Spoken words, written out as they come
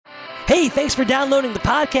Hey, thanks for downloading the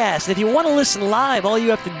podcast. If you want to listen live, all you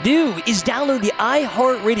have to do is download the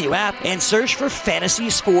iHeartRadio app and search for Fantasy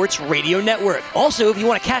Sports Radio Network. Also, if you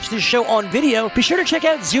want to catch this show on video, be sure to check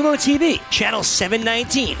out Zumo TV, channel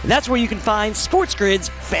 719. That's where you can find Sports Grid's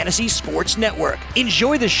Fantasy Sports Network.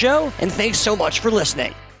 Enjoy the show, and thanks so much for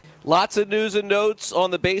listening. Lots of news and notes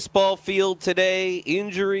on the baseball field today.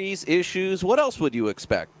 Injuries, issues. What else would you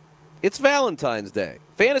expect? It's Valentine's Day.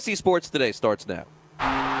 Fantasy Sports Today starts now.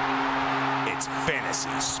 It's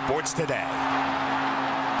Fantasy Sports Today.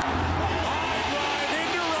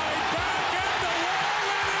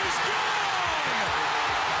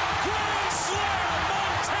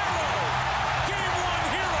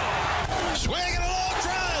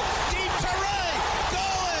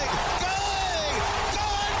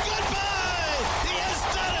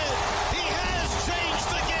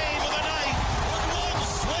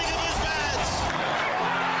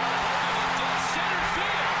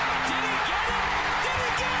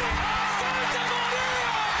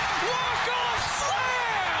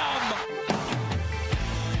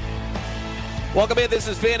 Welcome in. This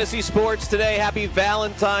is Fantasy Sports Today. Happy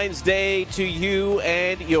Valentine's Day to you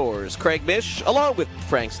and yours. Craig Mish, along with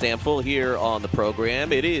Frank Stamfel here on the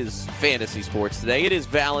program. It is Fantasy Sports Today. It is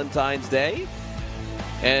Valentine's Day.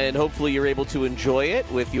 And hopefully you're able to enjoy it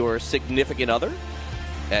with your significant other,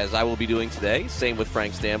 as I will be doing today. Same with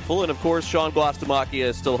Frank Stamfel. And, of course, Sean Glastamacchia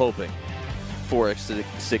is still hoping for a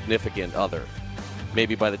significant other.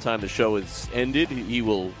 Maybe by the time the show is ended, he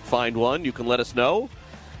will find one. You can let us know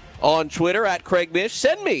on Twitter at Craig Mish.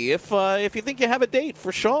 Send me if you think you have a date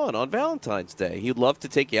for Sean on Valentine's Day. He'd love to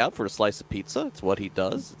take you out for a slice of pizza. It's what he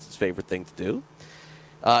does. It's his favorite thing to do.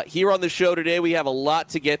 Here on the show today, we have a lot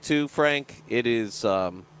to get to, Frank. It is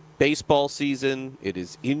baseball season. It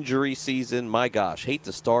is injury season. My gosh, hate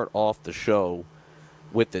to start off the show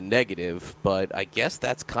with the negative, but I guess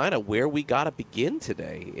that's kind of where we got to begin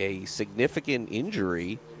today. A significant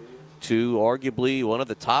injury to arguably one of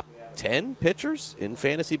the top 10 pitchers in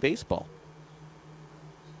fantasy baseball.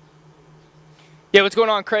 Yeah, what's going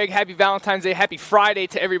on, Craig? Happy Valentine's Day. Happy Friday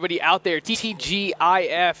to everybody out there.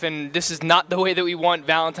 TGIF, and this is not the way that we want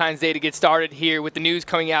Valentine's Day to get started here with the news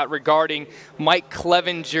coming out regarding Mike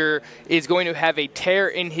Clevinger is going to have a tear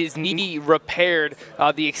in his knee repaired.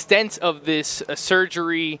 The extent of this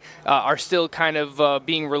surgery are still kind of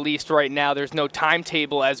being released right now. There's no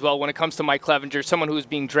timetable as well when it comes to Mike Clevinger, someone who is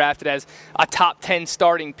being drafted as a top 10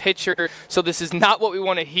 starting pitcher. So this is not what we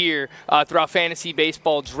want to hear throughout fantasy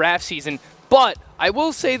baseball draft season. But I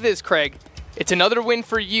will say this, Craig. It's another win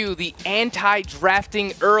for you, the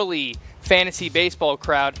anti-drafting early fantasy baseball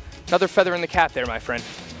crowd. Another feather in the cap there, my friend.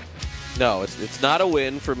 No, it's not a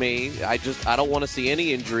win for me. I don't want to see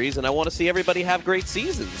any injuries, and I want to see everybody have great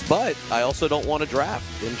seasons. But I also don't want to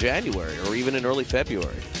draft in January or even in early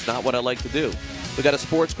February. It's not what I like to do. We got a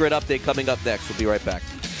Sports Grid update coming up next. We'll be right back.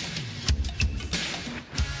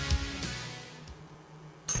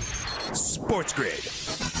 Sports Grid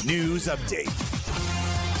News Update.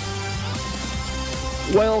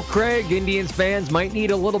 Well, Craig, Indians fans might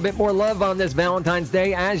need a little bit more love on this Valentine's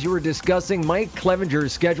Day. As you were discussing, Mike Clevinger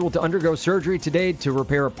is scheduled to undergo surgery today to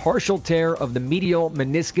repair a partial tear of the medial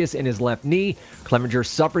meniscus in his left knee. Clevinger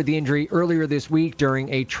suffered the injury earlier this week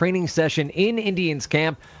during a training session in Indians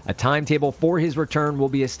camp. A timetable for his return will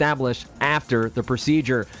be established after the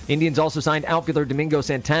procedure. Indians also signed outfielder Domingo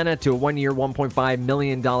Santana to a one-year, $1.5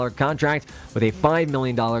 million contract with a $5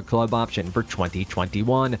 million club option for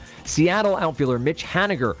 2021. Seattle outfielder Mitch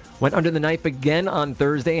Haniger went under the knife again on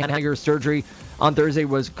Thursday. Haniger's surgery on Thursday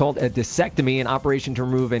was called a discectomy, an operation to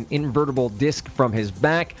remove an invertebral disc from his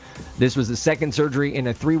back. This was the second surgery in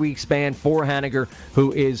a 3-week span for Haniger,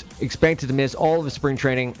 who is expected to miss all of his spring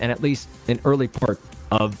training and at least an early part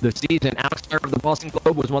of the season. Alex Meyer of the Boston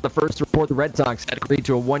Globe was one of the first to report the Red Sox had agreed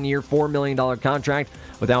to a one-year, $4 million contract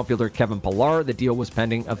with outfielder Kevin Pillar. The deal was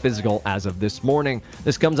pending a physical as of this morning.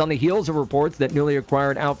 This comes on the heels of reports that newly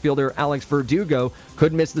acquired outfielder Alex Verdugo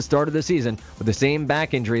could miss the start of the season with the same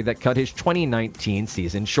back injury that cut his 2019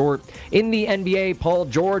 season short. In the NBA, Paul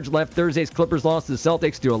George left Thursday's Clippers loss to the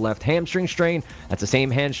Celtics due to a left hamstring strain. That's the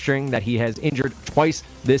same hamstring that he has injured twice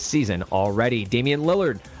this season already. Damian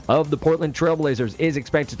Lillard of the Portland Trailblazers is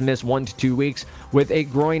expected to miss 1 to 2 weeks with a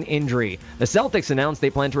groin injury. The Celtics announced they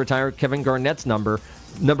plan to retire Kevin Garnett's number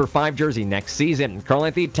number 5 jersey next season.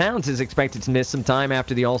 Karl-Anthony Towns is expected to miss some time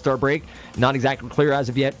after the All-Star break. Not exactly clear as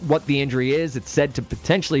of yet what the injury is. It's said to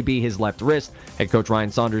potentially be his left wrist. Head coach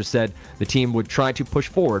Ryan Saunders said the team would try to push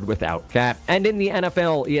forward without Cat. And in the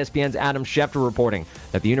NFL, ESPN's Adam Schefter reporting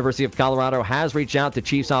that the University of Colorado has reached out to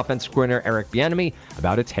Chiefs offensive coordinator Eric Bieniemy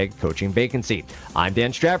about its head coaching vacancy. I'm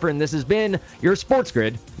Dan Strafford, and this has been your Sports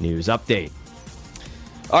Grid News Update.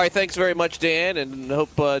 All right, thanks very much, Dan, and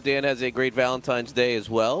hope Dan has a great Valentine's Day as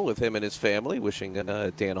well with him and his family. Wishing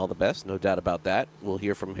Dan all the best, no doubt about that. We'll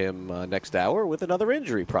hear from him next hour with another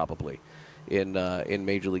injury probably in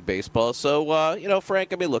Major League Baseball. So,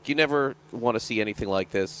 Frank, I mean, look, you never want to see anything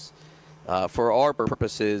like this. For our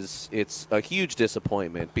purposes, it's a huge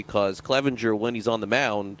disappointment because Clevinger, when he's on the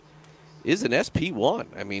mound, is an SP1.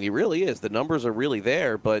 I mean, he really is. The numbers are really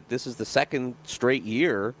there, but this is the second straight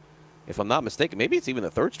year, if I'm not mistaken, maybe it's even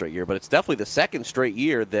the third straight year, but it's definitely the second straight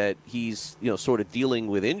year that he's, sort of dealing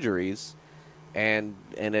with injuries. And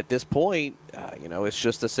at this point, it's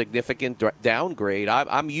just a significant downgrade.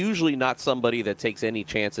 I'm usually not somebody that takes any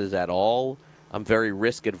chances at all. I'm very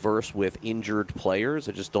risk adverse with injured players.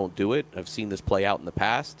 I just don't do it. I've seen this play out in the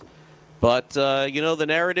past. But, the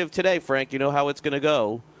narrative today, Frank, you know how it's going to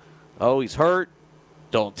go. Oh, he's hurt.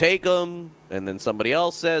 Don't take him. And then somebody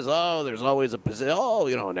else says, oh, there's always a position.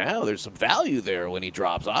 Oh, now there's some value there when he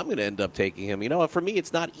drops. I'm going to end up taking him. For me,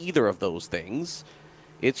 it's not either of those things.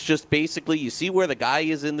 It's just basically you see where the guy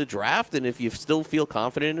is in the draft, and if you still feel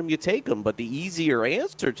confident in him, you take him. But the easier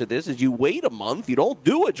answer to this is you wait a month. You don't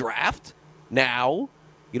do a draft now.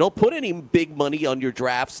 You don't put any big money on your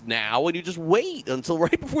drafts now, and you just wait until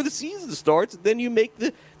right before the season starts, and then you make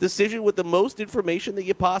the decision with the most information that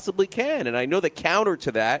you possibly can. And I know the counter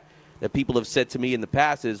to that people have said to me in the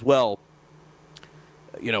past is, well,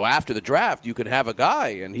 after the draft, you could have a guy,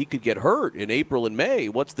 and he could get hurt in April and May.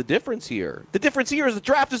 What's the difference here? The difference here is the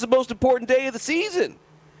draft is the most important day of the season.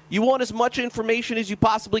 You want as much information as you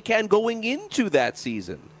possibly can going into that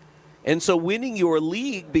season. And so winning your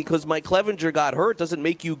league because Mike Clevinger got hurt doesn't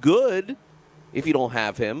make you good if you don't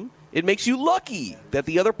have him. It makes you lucky that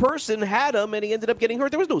the other person had him and he ended up getting hurt.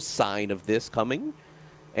 There was no sign of this coming.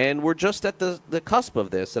 And we're just at the cusp of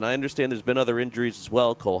this. And I understand there's been other injuries as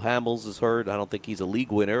well. Cole Hamels is hurt. I don't think he's a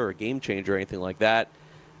league winner or a game changer or anything like that.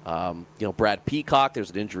 Brad Peacock, there's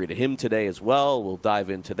an injury to him today as well. We'll dive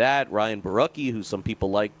into that. Ryan Borucki, who some people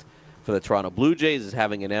liked for the Toronto Blue Jays, is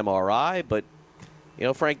having an MRI. But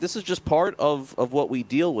Frank, this is just part of what we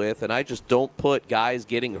deal with, and I just don't put guys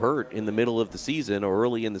getting hurt in the middle of the season or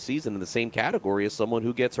early in the season in the same category as someone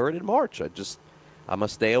who gets hurt in March. I'm a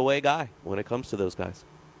stay-away guy when it comes to those guys.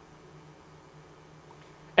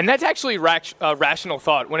 And that's actually a rational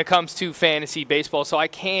thought when it comes to fantasy baseball, so I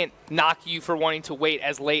can't knock you for wanting to wait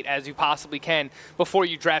as late as you possibly can before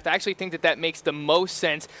you draft. I actually think that makes the most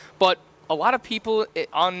sense, but a lot of people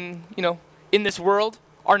in this world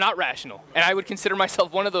are not rational. And I would consider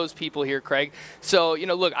myself one of those people here, Craig. So,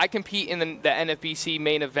 look, I compete in the NFBC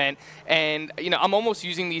main event, and, I'm almost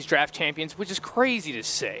using these draft champions, which is crazy to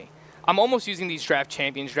say. I'm almost using these draft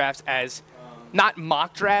champions drafts as not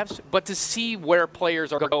mock drafts, but to see where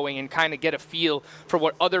players are going and kind of get a feel for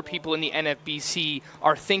what other people in the NFBC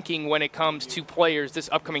are thinking when it comes to players this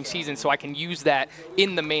upcoming season, so I can use that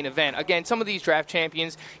in the main event. Again, some of these draft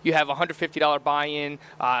champions, you have $150 buy-in.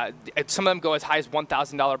 Some of them go as high as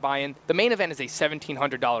 $1,000 buy-in. The main event is a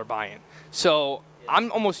 $1,700 buy-in. So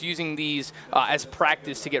I'm almost using these as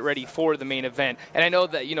practice to get ready for the main event. And I know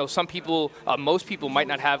that, some people, most people might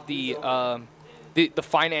not have the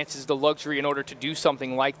finances, the luxury in order to do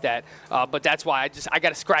something like that. But that's why I got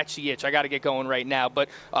to scratch the itch. I got to get going right now. But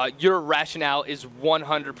your rationale is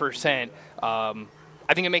 100%. I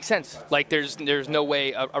think it makes sense. Like, there's no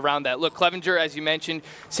way around that. Look, Clevinger, as you mentioned,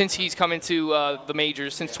 since he's come into the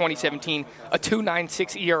majors, since 2017, a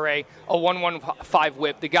 2.96 ERA, a 1.15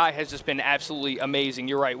 whip. The guy has just been absolutely amazing.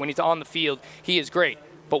 You're right. When he's on the field, he is great.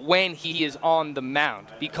 But when he is on the mound,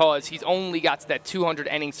 because he's only got to that 200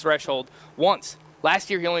 innings threshold once. Last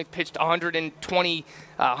year, he only pitched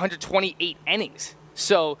 128 innings.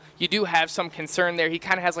 So you do have some concern there. He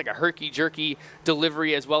kind of has like a herky-jerky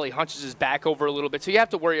delivery as well. He hunches his back over a little bit. So you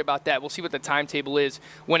have to worry about that. We'll see what the timetable is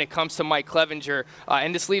when it comes to Mike Clevinger.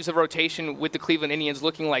 And this leaves a rotation with the Cleveland Indians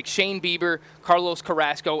looking like Shane Bieber, Carlos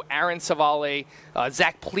Carrasco, Aaron Savale,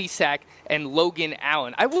 Zach Plesac, and Logan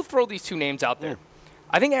Allen. I will throw these two names out there.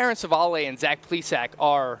 I think Aaron Savale and Zach Plesac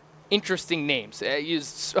are interesting names.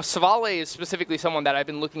 Savale is specifically someone that I've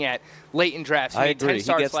been looking at late in drafts. He made 10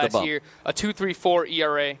 starts last year, a 2.34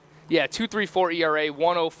 ERA. Yeah, 2.34 ERA,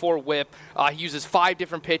 1.04 WHIP. He uses 5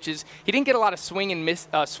 different pitches. He didn't get a lot of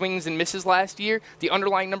swings and misses last year. The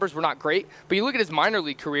underlying numbers were not great, but you look at his minor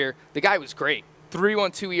league career, the guy was great.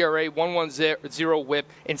 3.12 ERA, 1.10 WHIP,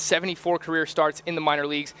 and 74 career starts in the minor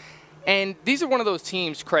leagues. And these are one of those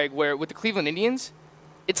teams, Craig, where with the Cleveland Indians,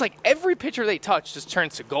 it's like every pitcher they touch just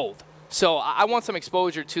turns to gold. So I want some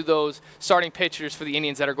exposure to those starting pitchers for the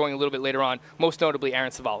Indians that are going a little bit later on, most notably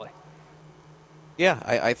Aaron Savale. Yeah,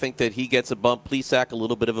 I think that he gets a bump. Plesac, a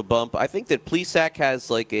little bit of a bump. I think that Plesac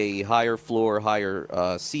has like a higher floor, higher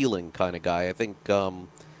ceiling kind of guy. I think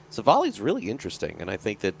Savale's really interesting, and I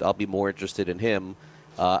think that I'll be more interested in him.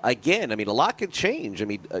 Again, I mean, a lot could change. I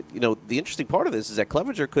mean, the interesting part of this is that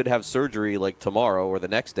Clevinger could have surgery like tomorrow or the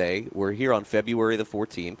next day. We're here on February the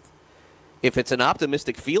 14th. If it's an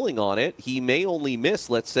optimistic feeling on it, he may only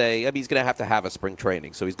miss, let's say, he's going to have a spring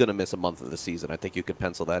training, so he's going to miss a month of the season. I think you could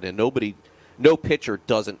pencil that in. No pitcher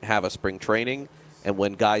doesn't have a spring training, and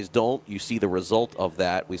when guys don't, you see the result of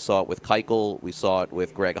that. We saw it with Keuchel. We saw it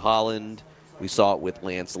with Greg Holland. We saw it with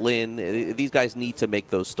Lance Lynn. These guys need to make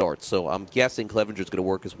those starts. So I'm guessing Clevinger's going to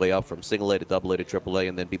work his way up from single A to double A to triple A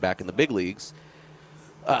and then be back in the big leagues.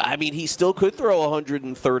 He still could throw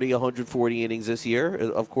 130, 140 innings this year.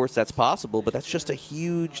 Of course, that's possible, but that's just a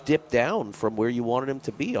huge dip down from where you wanted him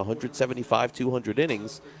to be, 175, 200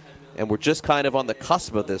 innings. And we're just kind of on the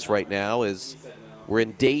cusp of this right now as we're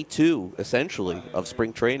in day 2, essentially, of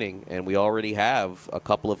spring training, and we already have a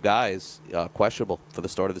couple of guys questionable for the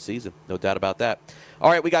start of the season. No doubt about that. All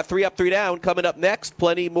right, we got 3 Up, 3 Down coming up next.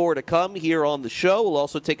 Plenty more to come here on the show. We'll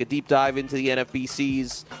also take a deep dive into the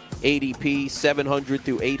NFBC's ADP 700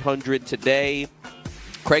 through 800 today.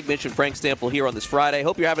 Craig Mish and Frank Stample here on this Friday.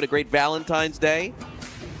 Hope you're having a great Valentine's Day.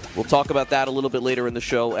 We'll talk about that a little bit later in the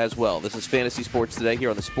show as well. This is Fantasy Sports Today here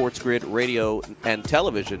on the Sports Grid Radio and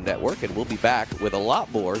Television Network, and we'll be back with a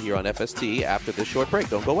lot more here on FST after this short break.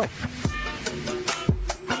 Don't go away.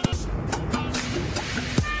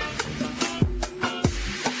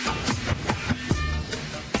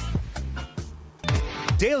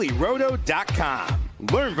 DailyRoto.com.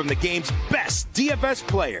 Learn from the game's best DFS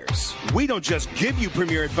players. We don't just give you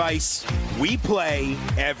premier advice, we play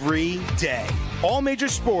every day. All major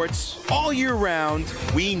sports, all year round,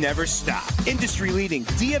 we never stop. Industry-leading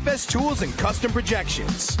DFS tools and custom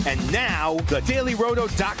projections. And now, the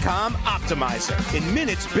DailyRoto.com Optimizer. In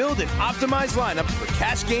minutes, build and optimize lineups for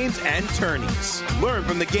cash games and tourneys. Learn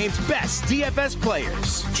from the game's best DFS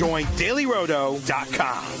players. Join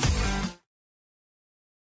DailyRoto.com.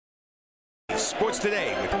 Sports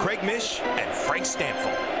Today with Craig Mish and Frank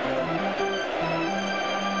Stample.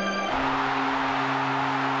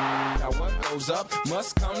 Now what goes up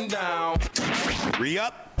must come down. 3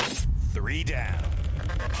 up, 3 down.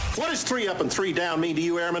 What does 3 up and 3 down mean to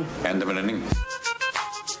you, Airman? End of an inning.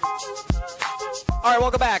 All right,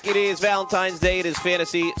 welcome back. It is Valentine's Day. It is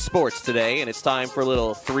Fantasy Sports Today, and it's time for a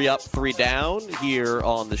little 3 up, 3 down here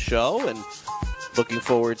on the show. And looking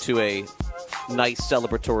forward to a nice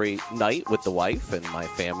celebratory night with the wife and my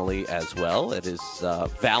family as well. It is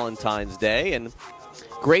Valentine's Day, and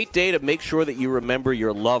great day to make sure that you remember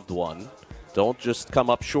your loved one. Don't just come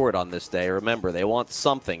up short on this day. Remember, they want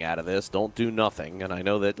something out of this. Don't do nothing. And I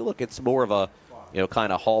know that, look, it's more of a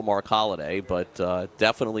kind of hallmark holiday, but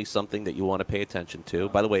definitely something that you want to pay attention to.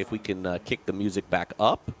 By the way, if we can kick the music back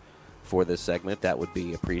up for this segment, that would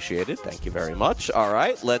be appreciated. Thank you very much. All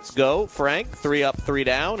right, let's go. Frank, 3 up, 3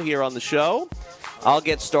 down here on the show. I'll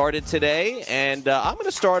get started today, and I'm going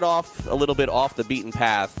to start off a little bit off the beaten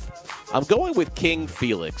path. I'm going with King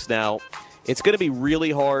Felix. Now, it's going to be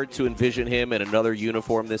really hard to envision him in another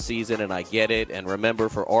uniform this season, and I get it. And remember,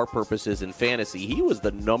 for our purposes in fantasy, he was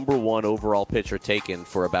the number 1 overall pitcher taken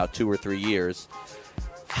for about 2 or 3 years.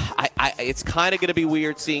 It's kind of going to be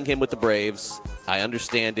weird seeing him with the Braves. I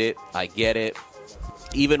understand it. I get it.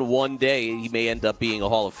 Even one day, he may end up being a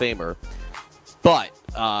Hall of Famer. But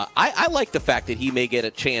I like the fact that he may get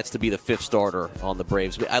a chance to be the 5th starter on the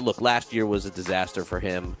Braves. Look, last year was a disaster for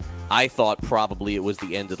him. I thought probably it was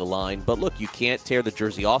the end of the line. But look, you can't tear the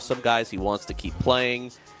jersey off some guys. He wants to keep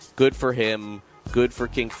playing. Good for him. Good for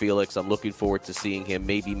King Felix. I'm looking forward to seeing him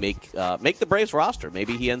maybe make the Braves roster.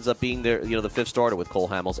 Maybe he ends up being the 5th starter with Cole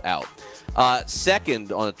Hamels out.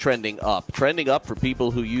 Second on trending up for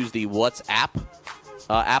people who use the WhatsApp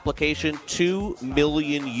application. 2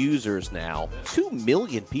 million users now. 2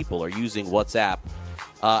 million people are using WhatsApp.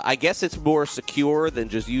 I guess it's more secure than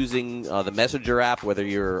just using the Messenger app, whether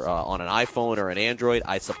you're on an iPhone or an Android.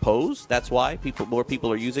 I suppose that's why more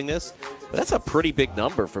people are using this. But that's a pretty big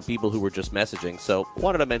number for people who were just messaging. So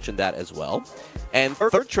wanted to mention that as well. And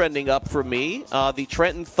third trending up for me, the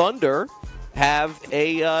Trenton Thunder have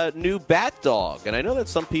a new bat dog. And I know that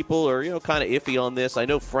some people are, kind of iffy on this. I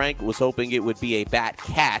know Frank was hoping it would be a bat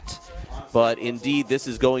cat, but indeed this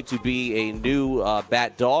is going to be a new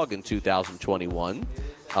bat dog in 2021.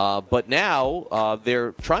 But now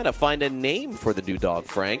they're trying to find a name for the new dog,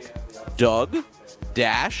 Frank. Doug,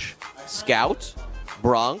 Dash, Scout,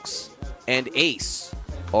 Bronx, and Ace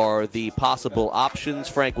are the possible options.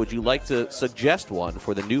 Frank, would you like to suggest one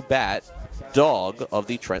for the new bat dog of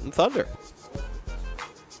the Trenton Thunder?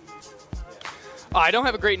 I don't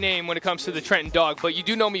have a great name when it comes to the Trenton dog, but you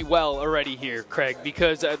do know me well already here, Craig,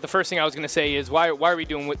 because the first thing I was going to say is why are we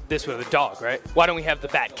doing this with a dog, right? Why don't we have the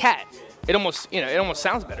bat cat? It almost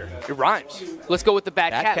sounds better. It rhymes. Let's go with the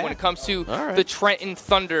bat cat when it comes to the Trenton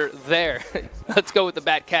Thunder there. Let's go with the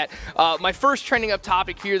bat cat. My first trending up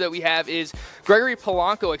topic here that we have is Gregory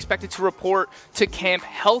Polanco expected to report to camp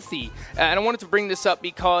healthy. And I wanted to bring this up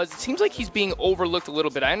because it seems like he's being overlooked a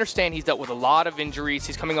little bit. I understand he's dealt with a lot of injuries.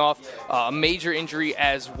 He's coming off a major injury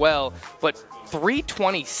as well. But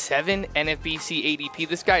 327 NFBC ADP.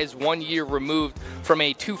 This guy is 1 year removed from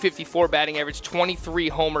a 254 batting average, 23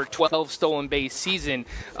 homer, 12 stolen base season.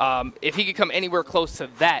 If he could come anywhere close to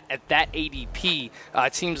that at that ADP,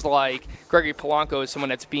 it seems like Gregory Polanco is someone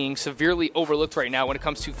that's being severely overlooked right now when it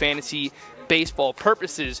comes to fantasy baseball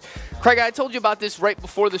purposes. Craig, I told you about this right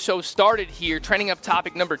before the show started here. Trending up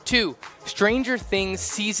topic number 2, Stranger Things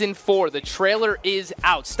Season 4. The trailer is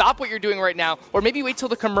out. Stop what you're doing right now, or maybe wait till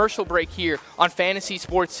the commercial break here on Fantasy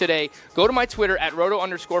Sports Today. Go to my Twitter at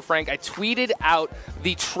 @roto_Frank. I tweeted out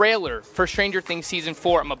the trailer for Stranger Things Season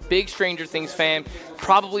 4. I'm a big Stranger Things fan.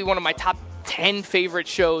 Probably one of my top 10 favorite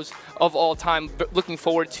shows of all time. Looking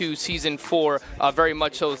forward to Season 4 very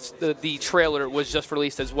much so. The trailer was just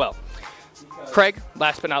released as well. Craig,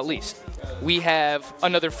 last but not least, we have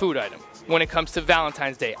another food item when it comes to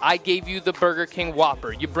Valentine's Day. I gave you the Burger King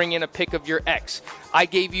Whopper. You bring in a pic of your ex. I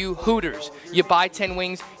gave you Hooters. You buy 10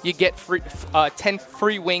 wings, you get 10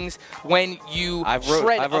 free wings when you I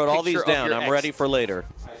wrote all these down. I'm ready for later.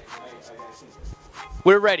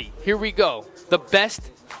 We're ready. Here we go. The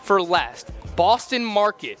best for last. Boston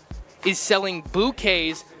Market is selling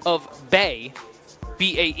bouquets of Bae,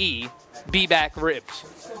 B-A-E, B-back ribs.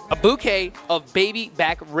 A bouquet of baby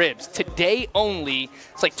back ribs. Today only.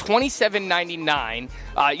 It's like $27.99.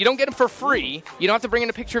 You don't get them for free. You don't have to bring in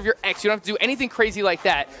a picture of your ex. You don't have to do anything crazy like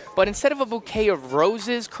that. But instead of a bouquet of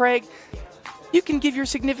roses, Craig, you can give your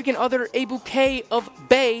significant other a bouquet of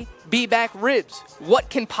Bae back ribs. What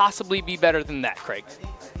can possibly be better than that, Craig?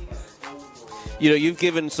 You've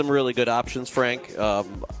given some really good options, Frank,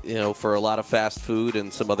 for a lot of fast food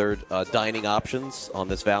and some other dining options on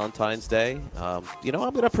this Valentine's Day. I'm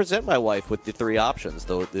going to present my wife with the 3 options,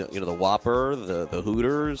 the Whopper, the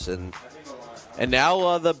Hooters, and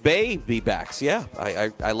now the Bae B-backs. Yeah,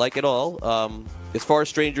 I like it all. As far as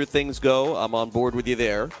Stranger Things go, I'm on board with you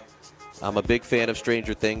there. I'm a big fan of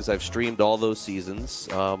Stranger Things. I've streamed all those seasons.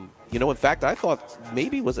 In fact, I thought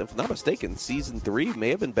maybe, if not mistaken, Season 3 may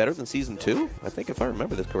have been better than Season 2. I think if I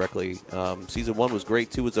remember this correctly, Season 1 was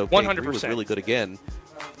great, 2 was okay, 100%. 3 was really good again.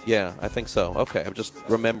 Yeah, I think so. Okay, I'm just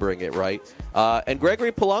remembering it right. And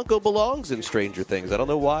Gregory Polanco belongs in Stranger Things. I don't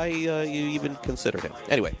know why you even considered him.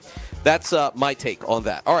 Anyway, that's my take on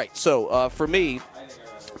that. All right, so for me,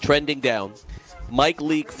 trending down, Mike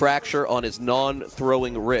Leake fracture on his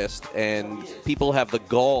non-throwing wrist, and people have the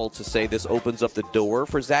gall to say this opens up the door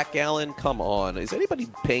for Zach Gallen. Come on. Is anybody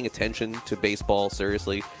paying attention to baseball,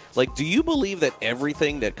 seriously? Like, do you believe that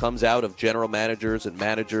everything that comes out of general managers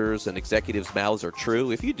and executives' mouths are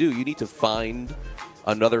true? If you do, you need to find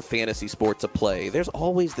another fantasy sport to play. There's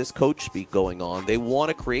always this coach speak going on. They want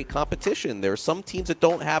to create competition. There are some teams that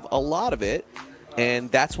don't have a lot of it.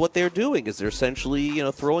 And that's what they're doing, is they're essentially,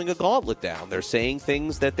 throwing a gauntlet down. They're saying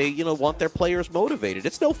things that they, want their players motivated.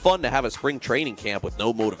 It's no fun to have a spring training camp with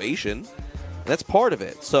no motivation. That's part of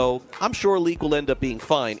it. So I'm sure Leake will end up being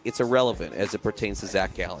fine. It's irrelevant as it pertains to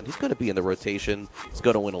Zach Gallen. He's going to be in the rotation. He's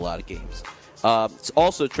going to win a lot of games. It's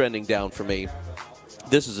also trending down for me.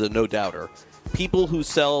 This is a no-doubter. People who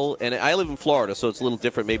sell, and I live in Florida, so it's a little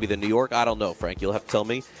different maybe than New York. I don't know, Frank. You'll have to tell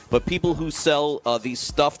me. But people who sell these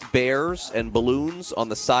stuffed bears and balloons on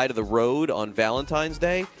the side of the road on Valentine's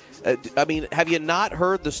Day, have you not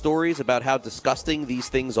heard the stories about how disgusting these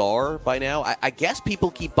things are by now? I guess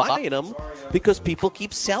people keep buying them because people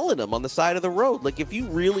keep selling them on the side of the road. Like, if you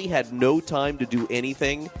really had no time to do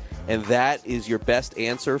anything and that is your best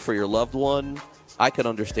answer for your loved one, I can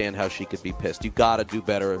understand how she could be pissed. You've got to do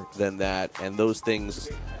better than that. And those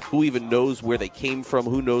things, who even knows where they came from?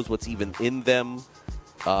 Who knows what's even in them?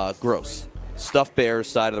 Gross. stuffed bears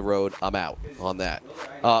side of the road, I'm out on that.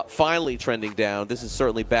 Finally trending down, this is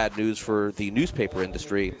certainly bad news for the newspaper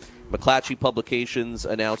industry. McClatchy Publications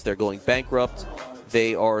announced they're going bankrupt.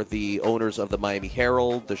 They are the owners of the Miami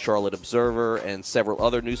Herald, the Charlotte Observer, and several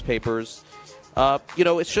other newspapers.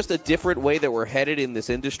 It's just a different way that we're headed in this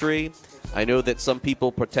industry. I know that some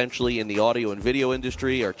people potentially in the audio and video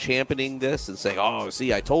industry are championing this and saying, oh,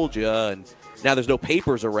 see, I told you, and now there's no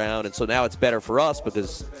papers around, and so now it's better for us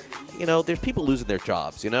because, there's people losing their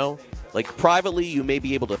jobs, Like, privately, you may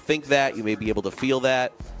be able to think that, you may be able to feel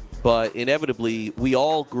that, but inevitably, we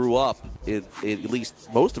all grew up, at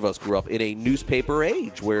least most of us grew up, in a newspaper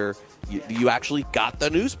age where you actually got the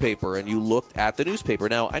newspaper and you looked at the newspaper.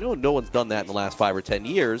 Now, I know no one's done that in the last 5 or 10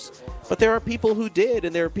 years, but there are people who did,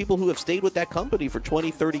 and there are people who have stayed with that company for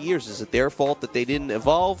 20, 30 years. Is it their fault that they didn't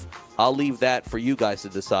evolve? I'll leave that for you guys to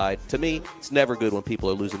decide. To me, it's never good when people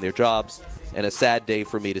are losing their jobs, and a sad day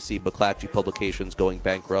for me to see McClatchy Publications going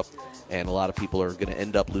bankrupt, and a lot of people are going to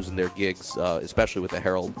end up losing their gigs, especially with the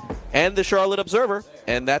Herald and the Charlotte Observer.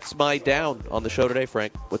 And that's my down on the show today,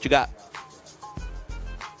 Frank. What you got?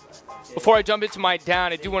 Before I jump into my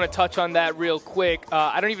down, I do want to touch on that real quick.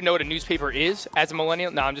 I don't even know what a newspaper is as a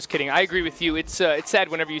millennial. No, I'm just kidding. I agree with you. It's sad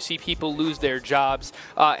whenever you see people lose their jobs.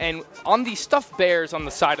 And on the stuffed bears on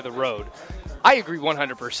the side of the road, I agree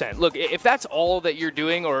 100%. Look, if that's all that you're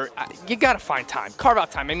doing, or you got to find time, carve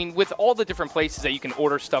out time. I mean, with all the different places that you can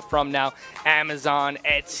order stuff from now, Amazon,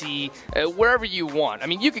 Etsy, wherever you want. I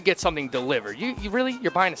mean, you could get something delivered.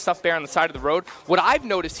 You're buying a stuffed bear on the side of the road? What I've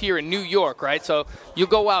noticed here in New York, right? So you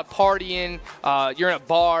go out partying, you're in a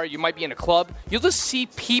bar, you might be in a club. You'll just see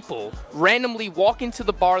people randomly walk into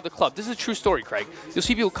the bar or the club. This is a true story, Craig. You'll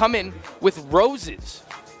see people come in with roses.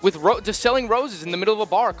 Just selling roses in the middle of a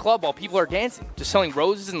bar or club while people are dancing. Just selling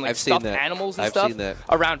roses and like stuffed animals and stuff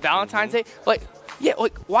around Valentine's Day. Like, yeah,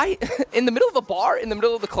 like why in the middle of a bar, in the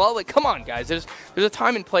middle of the club? Like, come on, guys. There's a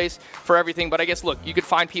time and place for everything. But I guess, look, you could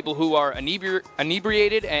find people who are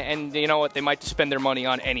inebriated, and you know what? They might just spend their money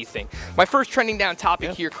on anything. My first trending down topic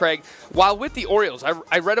here, Craig. While with the Orioles,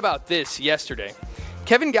 I read about this yesterday.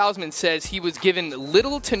 Kevin Gausman says he was given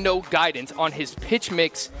little to no guidance on his pitch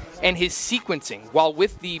mix and his sequencing while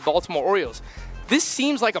with the Baltimore Orioles. This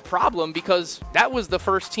seems like a problem because that was the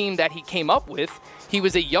first team that he came up with. He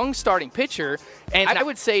was a young starting pitcher, and I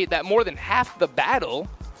would say that more than half the battle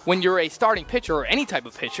when you're a starting pitcher or any type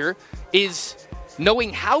of pitcher is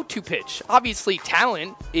knowing how to pitch. Obviously,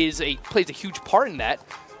 talent plays a huge part in that,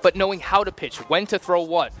 but knowing how to pitch, when to throw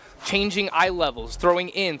what, changing eye levels, throwing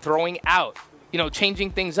in, throwing out.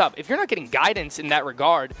 Changing things up. If you're not getting guidance in that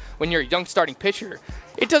regard when you're a young starting pitcher,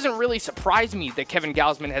 it doesn't really surprise me that Kevin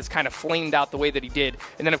Gausman has kind of flamed out the way that he did.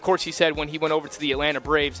 And then, of course, he said when he went over to the Atlanta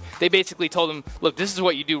Braves, they basically told him, look, this is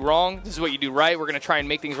what you do wrong. This is what you do right. We're going to try and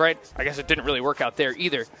make things right. I guess it didn't really work out there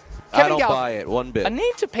either. I don't buy it one bit. A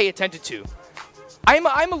name to pay attention to.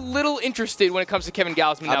 I'm a little interested when it comes to Kevin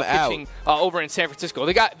Gausman now pitching over in San Francisco.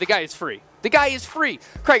 The guy is free. The guy is free.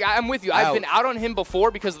 Craig, I'm with you. I've been out on him before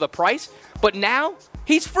because of the price, but now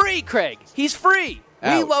he's free, Craig. He's free.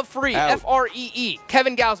 We love free. Free.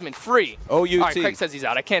 Kevin Gausman, free. O-U-T. All right, Craig says he's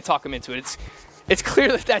out. I can't talk him into it. It's clear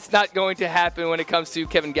that that's not going to happen when it comes to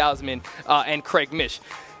Kevin Gausman and Craig Mish.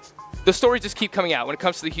 The stories just keep coming out when it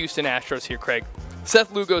comes to the Houston Astros here, Craig.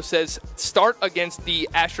 Seth Lugo says start against the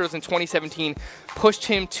Astros in 2017 pushed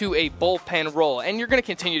him to a bullpen role. And you're going to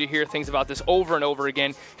continue to hear things about this over and over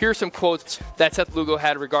again. Here are some quotes that Seth Lugo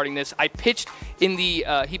had regarding this. He pitched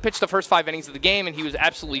the first 5 innings of the game, and he was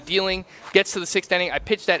absolutely dealing. Gets to the 6th inning. I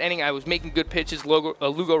pitched that inning. I was making good pitches,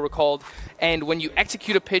 Lugo recalled. And when you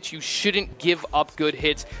execute a pitch, you shouldn't give up good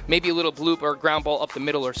hits. Maybe a little bloop or a ground ball up the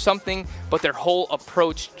middle or something, but their whole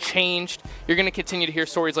approach changed. You're going to continue to hear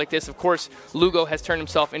stories like this. Of course, Lugo has turned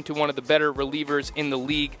himself into one of the better relievers in the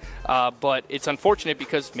league, but it's unfortunate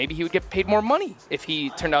because maybe he would get paid more money if he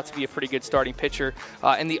turned out to be a pretty good starting pitcher.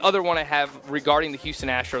 And the other one I have regarding the Houston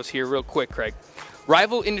Astros here real quick, Craig.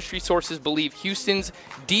 Rival industry sources believe Houston's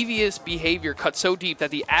devious behavior cut so deep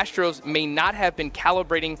that the Astros may not have been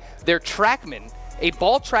calibrating their TrackMan, a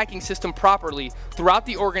ball tracking system, properly throughout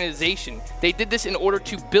the organization. They did this in order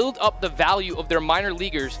to build up the value of their minor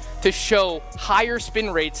leaguers to show higher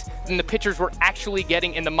spin rates than the pitchers were actually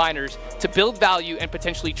getting in the minors to build value and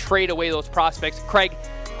potentially trade away those prospects. Craig,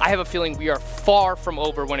 I have a feeling we are far from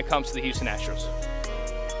over when it comes to the Houston Astros.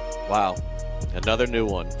 Wow. Another new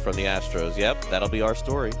one from the Astros. Yep, that'll be our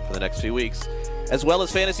story for the next few weeks. As well as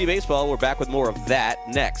fantasy baseball, we're back with more of that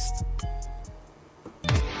next.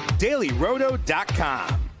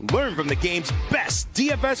 DailyRoto.com. Learn from the game's best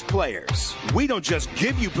DFS players. We don't just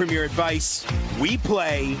give you premier advice, we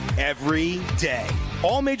play every day.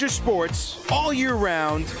 All major sports, all year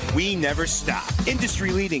round, we never stop.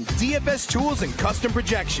 Industry-leading DFS tools and custom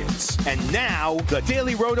projections. And now, the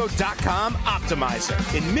DailyRoto.com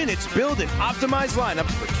Optimizer. In minutes, build and optimize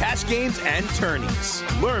lineups for cash games and tourneys.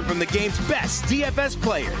 Learn from the game's best DFS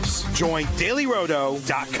players. Join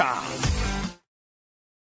DailyRoto.com.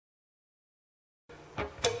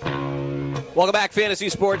 Welcome back, Fantasy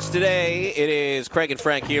Sports Today. It is Craig and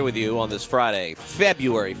Frank here with you on this Friday,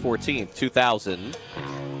 February 14th,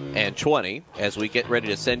 2020, as we get ready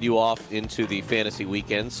to send you off into the fantasy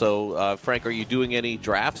weekend. So, Frank, are you doing any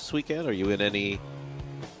drafts this weekend? Are you in any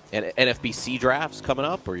NFBC drafts coming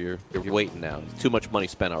up, or you're waiting now? Too much money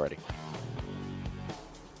spent already.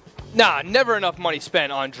 Nah, never enough money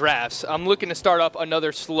spent on drafts. I'm looking to start up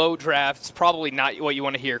another slow draft. It's probably not what you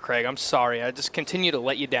want to hear, Craig. I'm sorry. I just continue to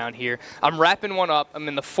let you down here. I'm wrapping one up. I'm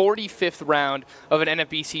in the 45th round of an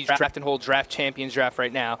NFBC Draft and Hold Draft Champions draft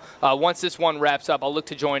right now. Once this one wraps up, I'll look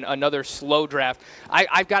to join another slow draft.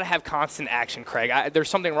 I've got to have constant action, Craig. There's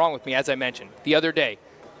something wrong with me, as I mentioned. The other day,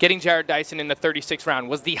 getting Jared Dyson in the 36th round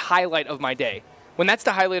was the highlight of my day. When that's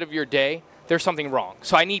the highlight of your day, there's something wrong.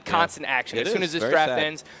 So I need constant action. As soon as this draft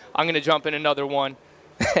ends, I'm going to jump in another one.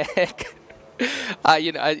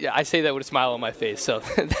 I say that with a smile on my face. So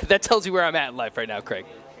that tells you where I'm at in life right now, Craig.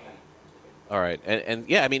 All right. And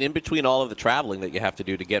yeah, I mean, in between all of the traveling that you have to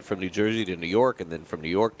do to get from New Jersey to New York, and then from New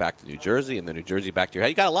York back to New Jersey, and then New Jersey back to your house,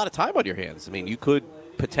 you got a lot of time on your hands. I mean, you could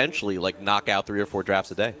potentially, knock out 3 or 4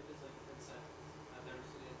 drafts a day.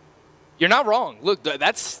 You're not wrong. Look,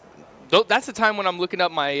 that's the time when I'm looking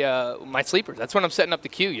up my sleepers. That's when I'm setting up the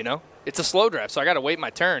queue, you know? It's a slow draft, so I got to wait my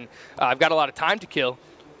turn. I've got a lot of time to kill.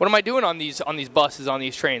 What am I doing on these buses, on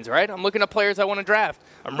these trains, right? I'm looking up players I want to draft.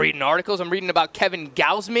 I'm reading articles. I'm reading about Kevin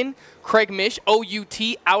Gausman, Craig Mish, OUT,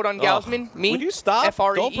 out on Gausman. Me, would you stop?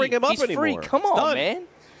 F-R-E-E. Don't bring him up he's anymore. Free. Come on, man.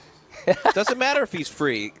 It doesn't matter if he's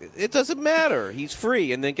free. It doesn't matter. He's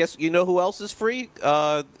free. And then guess you know who else is free?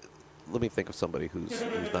 Let me think of somebody who's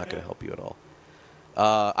not going to help you at all.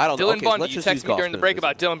 I don't know. Dylan Bundy. You texted me during the break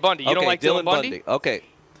about Dylan Bundy. You don't like Dylan Bundy? Okay.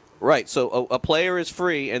 Right. So a player is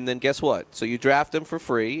free, and then guess what? So you draft him for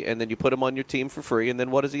free, and then you put him on your team for free, and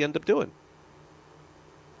then what does he end up doing?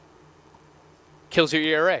 Kills your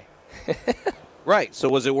ERA. Right. So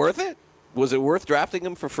was it worth it? Was it worth drafting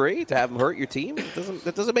him for free to have him hurt your team?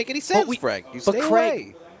 That doesn't make any sense, Frank. You stay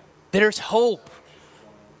away. There's hope.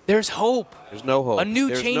 There's hope. There's no hope. A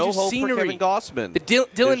new change of scenery. For Kevin Gausman.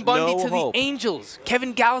 Dylan Bundy to the Angels.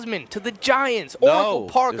 Kevin Gausman to the Giants. Oracle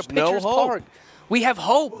Park, a pitcher's park. We have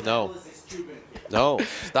hope. No.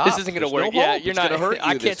 Stop. This isn't going to work. Yeah, you're not.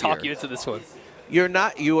 I can't talk you into this one. You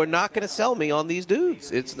are not going to sell me on these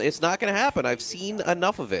dudes. It's not going to happen. I've seen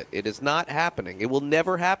enough of it. It is not happening. It will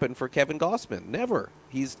never happen for Kevin Gausman. Never.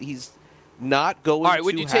 He's not going to. All right.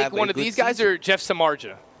 Would you take one of these guys or Jeff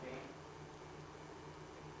Samardzija?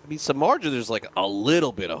 I mean, Samardzija, there's a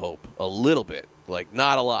little bit of hope. A little bit.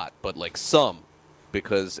 Not a lot, but some.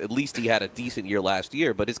 Because at least he had a decent year last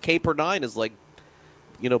year. But his K per 9 is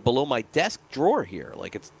below my desk drawer here.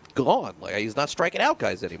 It's gone. He's not striking out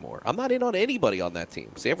guys anymore. I'm not in on anybody on that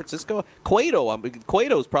team. San Francisco,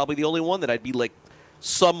 Cueto's probably the only one that I'd be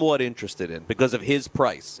somewhat interested in because of his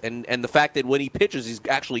price and the fact that when he pitches, he's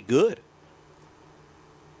actually good.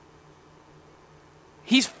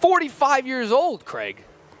 He's 45 years old, Craig.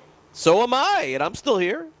 So am I, and I'm still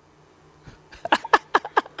here.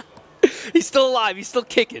 He's still alive. He's still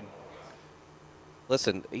kicking.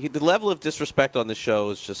 Listen, the level of disrespect on this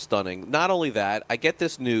show is just stunning. Not only that, I get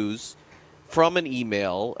this news from an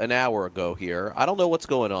email an hour ago here. I don't know what's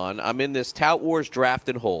going on. I'm in this Tout Wars draft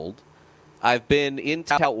and hold. I've been in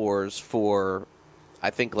Tout Wars for,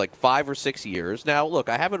 I think, 5 or 6 years. Now, look,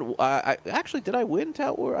 I haven't actually, did I win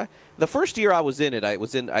Tout Wars? The first year I was in it, I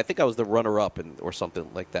think I was the runner-up or something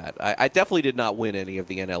like that. I definitely did not win any of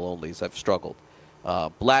the NL onlys. I've struggled.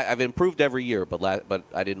 I've improved every year, but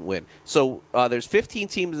I didn't win. So there's 15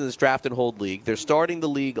 teams in this draft and hold league. They're starting the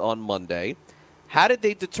league on Monday. How did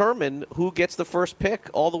they determine who gets the first pick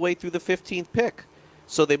all the way through the 15th pick?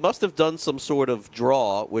 So they must have done some sort of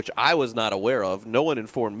draw, which I was not aware of. No one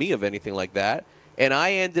informed me of anything like that. And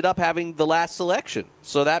I ended up having the last selection.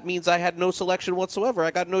 So that means I had no selection whatsoever.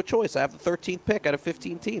 I got no choice. I have the 13th pick out of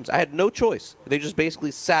 15 teams. I had no choice. They just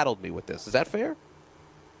basically saddled me with this. Is that fair?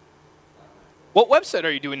 What website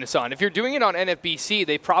are you doing this on? If you're doing it on NFBC,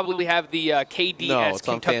 they probably have the KDS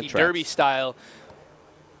Kentucky Derby style.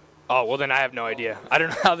 Oh, well, then I have no idea. I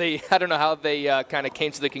don't know how they kind of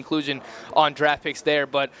came to the conclusion on draft picks there.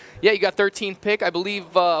 But, yeah, you got 13th pick. I believe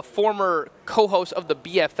former co-host of the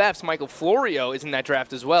BFFs, Michael Florio, is in that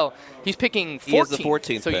draft as well. He's picking 14th. He is the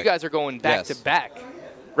 14th so pick. You guys are going back to back.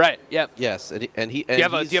 Right. Yep. Yes, and he. Do you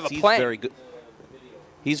have a he's plan? Very good.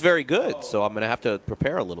 He's very good, so I'm going to have to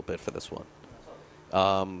prepare a little bit for this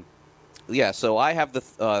one. Yeah, so I have the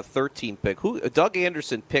 13th pick. Doug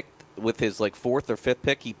Anderson picked with his 4th or 5th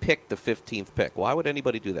pick. He picked the 15th pick. Why would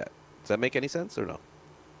anybody do that? Does that make any sense or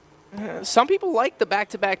no? Some people like the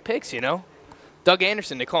back-to-back picks, Doug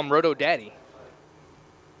Anderson, they call him Roto Daddy.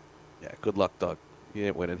 Yeah, good luck, Doug. He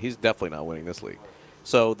ain't winning. He's definitely not winning this league.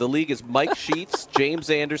 So the league is Mike Sheets, James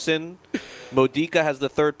Anderson. Modica has the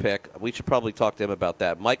 3rd pick. We should probably talk to him about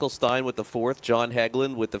that. Michael Stein with the 4th. John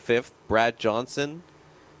Hagelin with the 5th. Brad Johnson.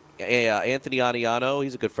 Anthony Aniano.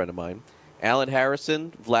 He's a good friend of mine. Alan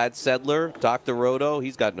Harrison. Vlad Sedler. Dr. Roto.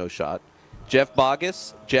 He's got no shot. Jeff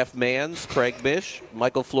Bogus. Jeff Manns. Craig Mish.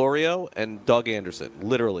 Michael Florio. And Doug Anderson.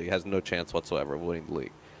 Literally has no chance whatsoever of winning the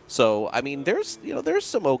league. So, I mean, there's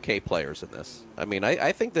some okay players in this. I mean,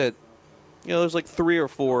 I think that there's 3 or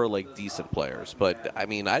 4 decent players, but I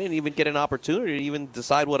mean, I didn't even get an opportunity to even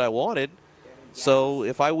decide what I wanted. So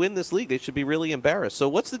if I win this league, they should be really embarrassed. So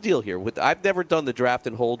what's the deal here? I've never done the draft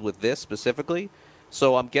and hold with this specifically,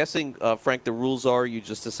 so I'm guessing, Frank, the rules are you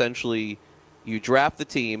just essentially you draft the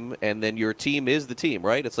team, and then your team is the team,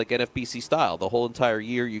 right? It's like NFBC style. The whole entire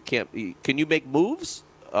year, you can't. Can you make moves?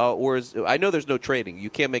 I know there's no trading. You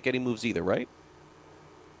can't make any moves either, right?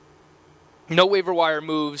 No waiver wire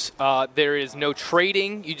moves. There is no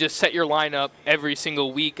trading. You just set your lineup every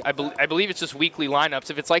single week. I believe it's just weekly lineups.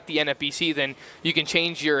 If it's like the NFBC, then you can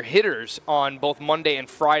change your hitters on both Monday and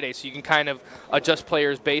Friday, so you can kind of adjust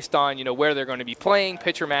players based on where they're going to be playing,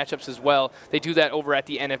 pitcher matchups as well. They do that over at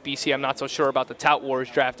the NFBC. I'm not so sure about the Tout Wars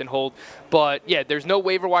draft and hold, but yeah, there's no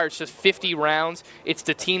waiver wire. It's just 50 rounds. It's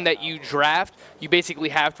the team that you draft. You basically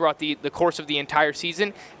have throughout the course of the entire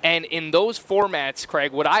season, and in those formats,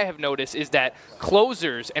 Craig, what I have noticed is that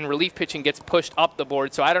closers and relief pitching gets pushed up the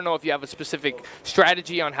board. So I don't know if you have a specific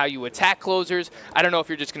strategy on how you attack closers. I don't know if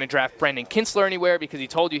you're just going to draft Brandon Kinsler anywhere because he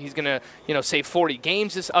told you he's going to save 40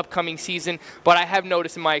 games this upcoming season. But I have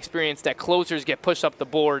noticed in my experience that closers get pushed up the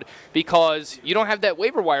board because you don't have that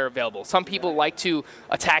waiver wire available. Some people like to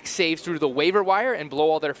attack saves through the waiver wire and blow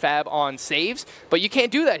all their fab on saves, but you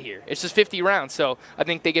can't do that here. It's just 50 rounds. So I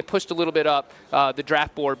think they get pushed a little bit up the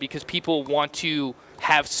draft board because people want to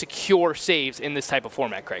have secure saves in this type of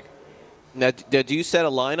format, Craig. Now, do you set a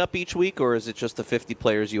lineup each week, or is it just the 50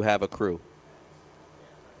 players you have accrue?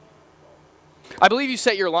 I believe you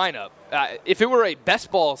set your lineup. If it were a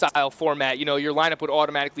best ball style format, your lineup would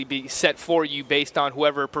automatically be set for you based on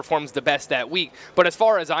whoever performs the best that week. But as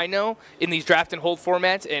far as I know, in these draft and hold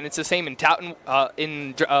formats, and it's the same in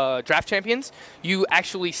Draft Champions, you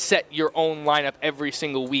actually set your own lineup every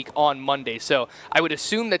single week on Monday. So I would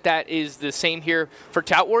assume that is the same here for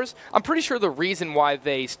Tout Wars. I'm pretty sure the reason why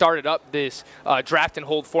they started up this draft and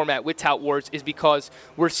hold format with Tout Wars is because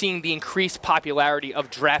we're seeing the increased popularity of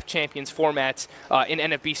Draft Champions formats in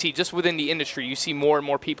NFBC just within the industry. You see more and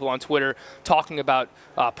more people on Twitter talking about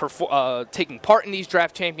taking part in these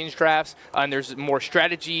Draft Champions drafts, and there's more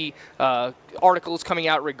strategy articles coming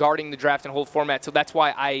out regarding the draft and hold format. So that's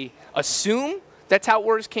why I assume that Tout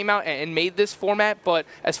Wars came out and made this format. But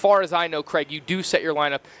as far as I know, Craig, you do set your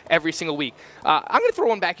lineup every single week. I'm going to throw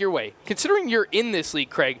one back your way. Considering you're in this league,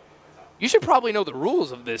 Craig, you should probably know the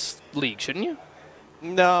rules of this league, shouldn't you?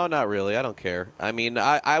 No, not really. I don't care. I mean,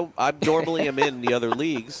 I normally am in the other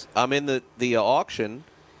leagues. I'm in the auction,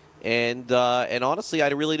 and honestly, I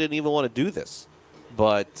really didn't even want to do this.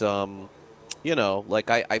 But,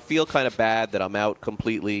 I feel kind of bad that I'm out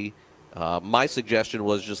completely. My suggestion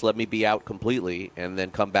was just let me be out completely and then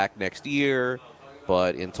come back next year.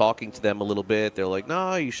 But in talking to them a little bit, they're like,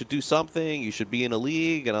 no, you should do something. You should be in a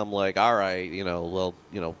league. And I'm like, all right,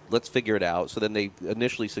 let's figure it out. So then they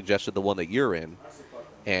initially suggested the one that you're in.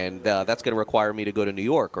 And that's going to require me to go to New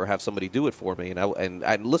York or have somebody do it for me.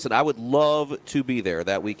 And listen, I would love to be there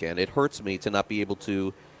that weekend. It hurts me to not be able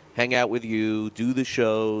to hang out with you, do the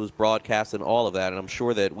shows, broadcast, and all of that. And I'm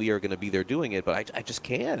sure that we are going to be there doing it, but I just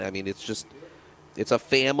can't. I mean, it's a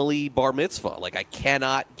family bar mitzvah. Like, I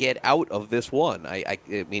cannot get out of this one. I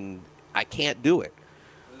mean, I can't do it.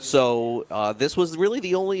 So this was really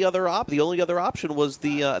the only other option was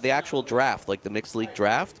the actual draft, like the mixed league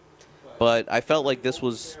draft. But I felt like this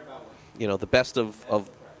was, the best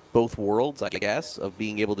of both worlds, I guess, of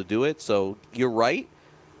being able to do it. So you're right.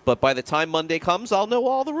 But by the time Monday comes, I'll know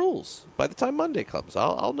all the rules. By the time Monday comes,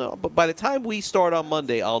 I'll know. But by the time we start on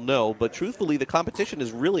Monday, I'll know. But truthfully, the competition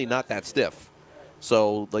is really not that stiff.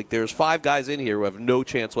 So, there's 5 guys in here who have no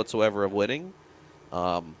chance whatsoever of winning.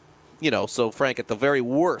 So, Frank, at the very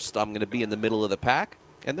worst, I'm going to be in the middle of the pack.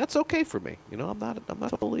 And that's okay for me. I'm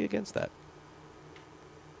not fully against that.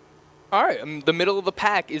 All right, the middle of the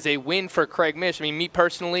pack is a win for Craig Mish. I mean, me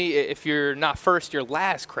personally, if you're not first, you're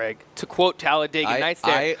last, Craig. To quote Talladega Nights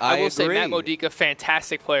there, I will say Matt Modica,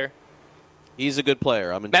 fantastic player. He's a good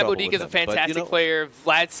player. I'm in Matt trouble Modica with is a him. fantastic player.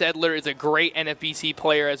 Vlad Sedler is a great NFBC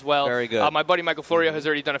player as well. Very good. My buddy Michael Florio has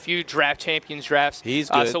already done a few draft champions drafts. He's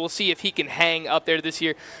good. So we'll see if he can hang up there this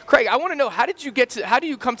year. Craig, I want to know, how do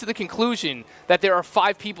you come to the conclusion that there are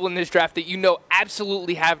 5 people in this draft that you know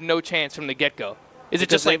absolutely have no chance from the get-go? Is it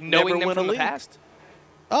just like knowing them from the past?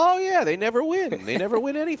 Oh, yeah, they never win. They never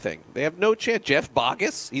win anything. They have no chance. Jeff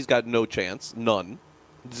Boggess, he's got no chance. None.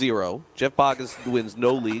 0. Jeff Boggess wins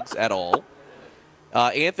no leagues at all.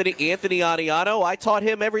 Anthony Aniano, I taught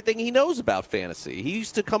him everything he knows about fantasy. He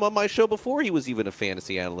used to come on my show before he was even a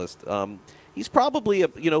fantasy analyst. He's probably,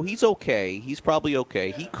 he's okay. He's probably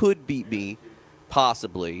okay. He could beat me,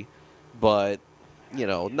 possibly, but,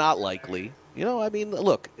 not likely.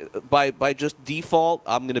 Look, by just default,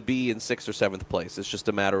 I'm going to be in 6th or 7th place. It's just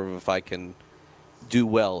a matter of if I can do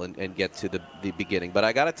well and get to the beginning. But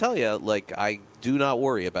I got to tell you, I do not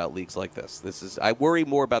worry about leagues like this. I worry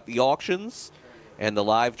more about the auctions and the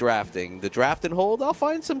live drafting. The draft and hold, I'll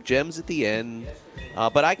find some gems at the end.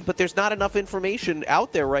 But there's not enough information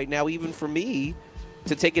out there right now, even for me,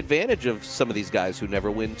 to take advantage of some of these guys who never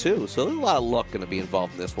win, too. So there's a lot of luck going to be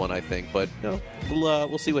involved in this one, I think. But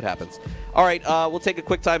we'll see what happens. All right, we'll take a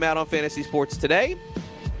quick time out on Fantasy Sports today,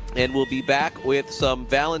 and we'll be back with some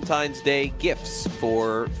Valentine's Day gifts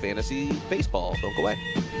for fantasy baseball. Don't go away.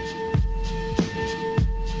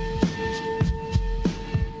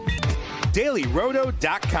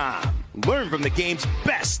 DailyRoto.com. Learn from the game's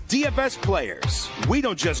best DFS players. We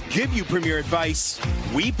don't just give you premier advice,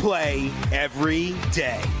 we play every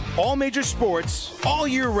day. All major sports, all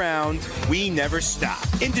year round, we never stop.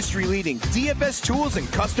 Industry-leading DFS tools and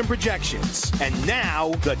custom projections. And now,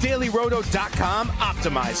 the DailyRoto.com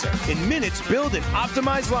Optimizer. In minutes, build and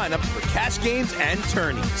optimize lineups for cash games and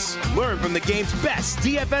tourneys. Learn from the game's best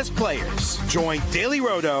DFS players. Join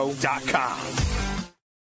DailyRoto.com.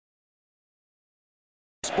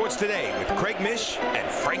 Sports Today with Craig Mish and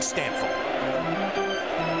Frank Stanfield.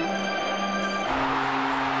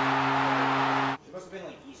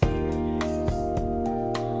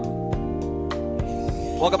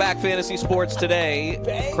 Welcome back, Fantasy Sports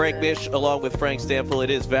Today. Craig Mish along with Frank Stanfield. It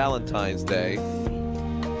is Valentine's Day.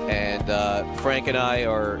 And Frank and I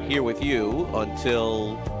are here with you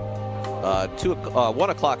until 1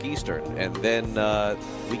 o'clock Eastern. And then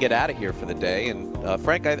we get out of here for the day. And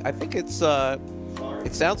Frank, I think it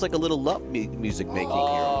sounds like a little love music making here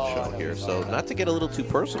on the show here. So not to get a little too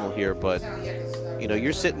personal here, but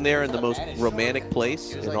you're sitting there in the most romantic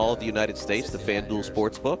place in all of the United States, the FanDuel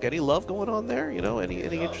Sportsbook. Any love going on there? Any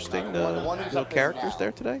interesting characters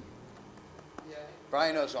there today?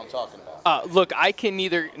 Brian knows what I'm talking about. Look, I can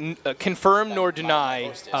neither confirm nor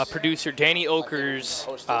deny producer Danny Oakers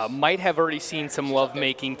might have already seen some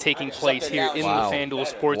lovemaking taking place here in the FanDuel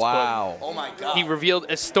Sportsbook. Wow. Oh, my God. He revealed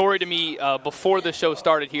a story to me before the show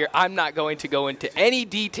started here. I'm not going to go into any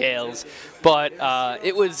details, but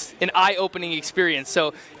it was an eye-opening experience.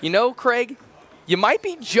 So, Craig, you might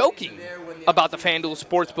be joking about the FanDuel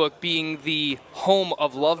Sportsbook being the home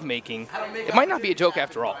of lovemaking. It might not be a joke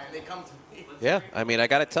after all. Yeah, I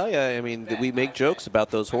got to tell you, we make jokes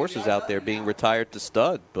about those horses out there being retired to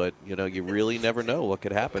stud, but, you really never know what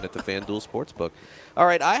could happen at the FanDuel Sportsbook. All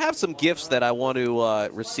right, I have some gifts that I want to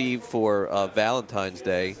receive for Valentine's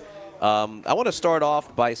Day. I want to start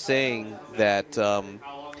off by saying that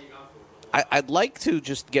I'd like to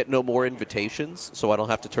just get no more invitations so I don't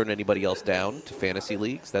have to turn anybody else down to fantasy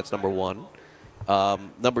leagues. That's number one.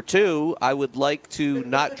 Number two, I would like to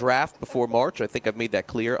not draft before March. I think I've made that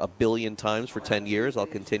clear 1 billion times for 10 years. I'll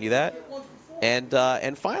continue that.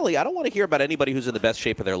 And finally, I don't want to hear about anybody who's in the best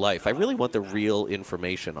shape of their life. I really want the real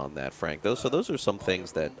information on that, Frank. Those are some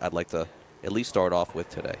things that I'd like to at least start off with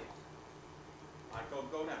today.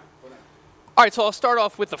 All right, so I'll start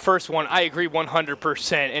off with the first one. I agree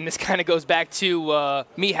 100%, and this kind of goes back to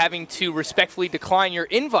me having to respectfully decline your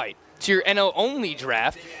invite to your NL-only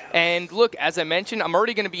draft. And look, as I mentioned, I'm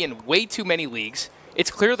already going to be in way too many leagues. It's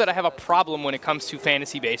clear that I have a problem when it comes to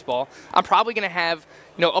fantasy baseball. I'm probably going to have,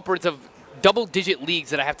 upwards of double-digit leagues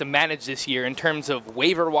that I have to manage this year in terms of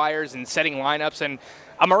waiver wires and setting lineups, and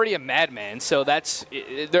I'm already a madman, so I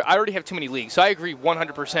already have too many leagues. So I agree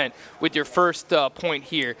 100% with your first point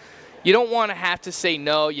here. You don't want to have to say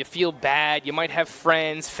no. You feel bad. You might have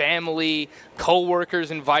friends, family, coworkers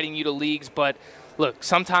inviting you to leagues, but look,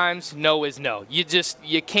 sometimes no is no.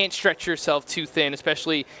 You can't stretch yourself too thin,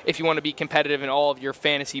 especially if you want to be competitive in all of your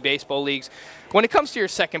fantasy baseball leagues. When it comes to your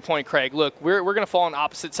second point, Craig, look, we're going to fall on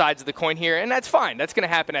opposite sides of the coin here, and that's fine. That's going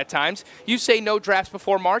to happen at times. You say no drafts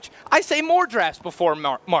before March. I say more drafts before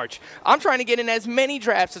March. I'm trying to get in as many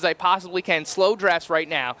drafts as I possibly can, slow drafts right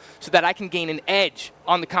now, so that I can gain an edge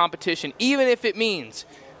on the competition, even if it means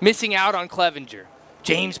missing out on Clevinger,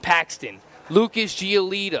 James Paxton, Lucas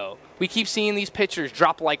Giolito. We keep seeing these pitchers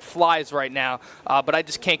drop like flies right now, but I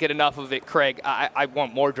just can't get enough of it, Craig. I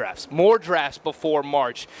want more drafts before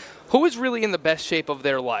March. Who is really in the best shape of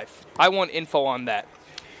their life? I want info on that.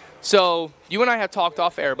 So you and I have talked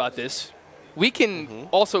off air about this. We can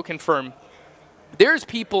also confirm there's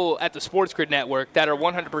people at the Sports Grid Network that are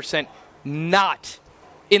 100% not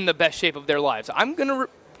in the best shape of their lives. I'm going to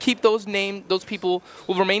keep those people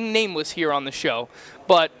will remain nameless here on the show,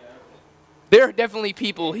 but there are definitely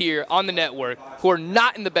people here on the network who are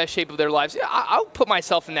not in the best shape of their lives. I'll put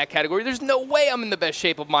myself in that category. There's no way I'm in the best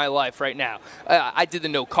shape of my life right now. I did the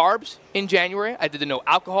no carbs in January. I did the no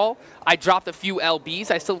alcohol. I dropped a few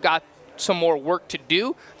lbs. I still got some more work to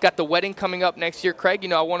do. Got the wedding coming up next year, Craig. You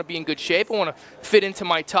know, I want to be in good shape. I want to fit into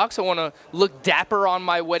my tux. I want to look dapper on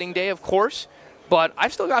my wedding day, of course. But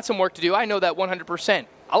I've still got some work to do. I know that 100%.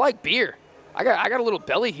 I like beer. I got a little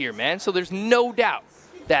belly here, man. So there's no doubt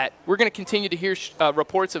that we're going to continue to hear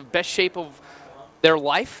reports of best shape of their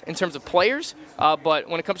life in terms of players. But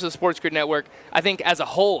when it comes to the Sports Grid Network, I think as a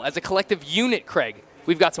whole, as a collective unit, Craig,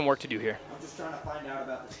 we've got some work to do here. I'm just trying to find out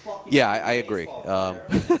about this. Yeah, I agree.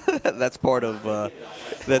 That's part of.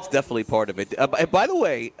 That's definitely part of it. And by the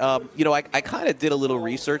way, I kind of did a little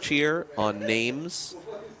research here on names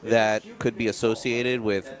that could be associated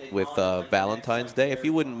with Valentine's Day. If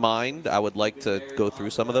you wouldn't mind, I would like to go through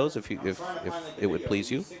some of those if it would please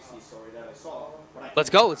you. Let's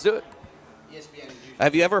go. Let's do it.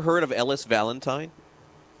 Have you ever heard of Ellis Valentine?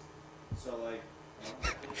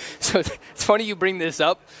 So it's funny you bring this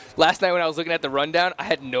up. Last night when I was looking at the rundown, I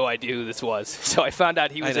had no idea who this was. So I found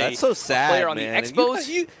out he was that's so sad, player on man. the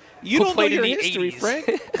Expos. You don't know your history, 80s.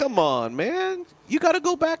 Frank. Come on, man. You got to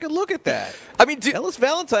go back and look at that. I mean, Ellis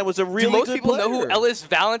Valentine was a really good player. Do most people know who Ellis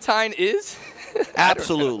Valentine is?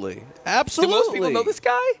 Absolutely. Absolutely. Do most people know this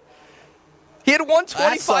guy? He had won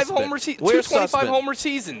 25 homer seasons.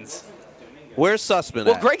 Where's Sussman?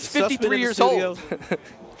 Well, Greg's 53 years old.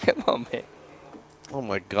 Come on, man. Oh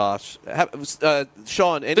my gosh.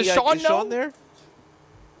 Sean, is Sean there?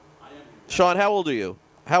 Sean, how old are you?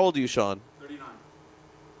 How old are you, Sean?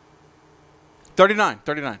 39.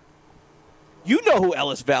 You know who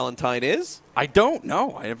Ellis Valentine is? I don't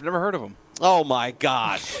know. I've never heard of him. Oh, my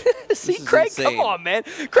gosh. See, Craig, insane. Come on, man.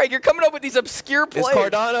 Craig, you're coming up with these obscure players. Is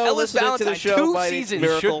Cardano Ellis Valentine, to the show 2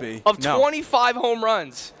 seasons of 25 home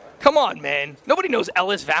runs. Come on, man. Nobody knows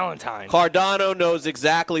Ellis Valentine. Cardano knows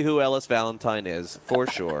exactly who Ellis Valentine is, for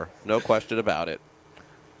sure. No question about it.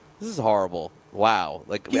 This is horrible. Wow.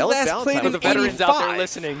 He Ellis last Valentine. played for the veterans out there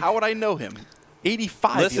listening. How would I know him?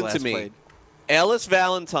 85 Listen to me. Played. Ellis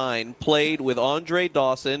Valentine played with Andre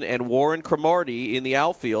Dawson and Warren Cromartie in the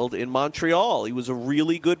outfield in Montreal. He was a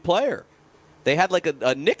really good player. They had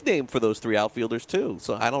a nickname for those 3 outfielders, too.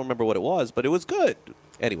 So I don't remember what it was, but it was good.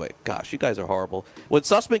 Anyway, gosh, you guys are horrible. When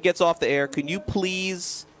Sussman gets off the air, can you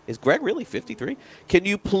please – is Greg really 53? Can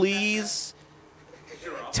you please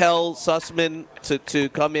tell Sussman to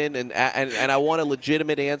come in and I want a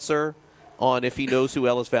legitimate answer on if he knows who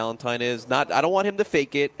Ellis Valentine is. I don't want him to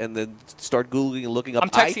fake it and then start Googling and looking up. I'm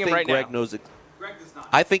texting him right now. I think Greg knows it. Greg does not.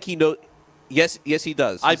 I think he knows. Yes, he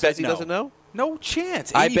does. I bet he doesn't know? No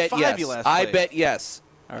chance. I bet yes. I bet yes.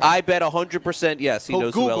 Right. I bet 100% yes. He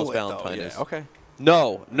knows who Ellis Valentine is. Okay.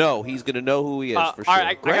 No, he's going to know who he is for sure. All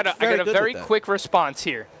right, I got a very quick response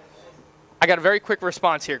here.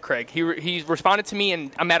 Craig. He responded to me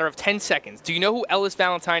in a matter of 10 seconds. Do you know who Ellis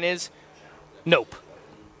Valentine is? Nope.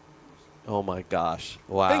 Oh, my gosh.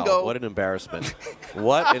 Wow. Bingo. What an embarrassment.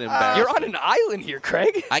 What an embarrassment. You're on an island here,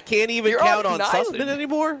 Craig. I can't even count on Sussman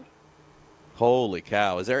anymore? Holy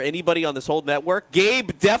cow. Is there anybody on this whole network?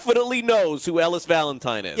 Gabe definitely knows who Ellis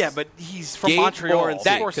Valentine is. Yeah, but he's from Montreal.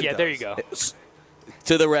 There you go.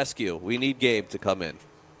 To the rescue. We need Gabe to come in.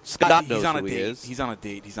 Scott knows who he is. He's on a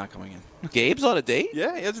date. He's not coming in. Gabe's on a date?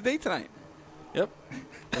 Yeah, he has a date tonight. Yep.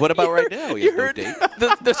 What about right now? He has no date.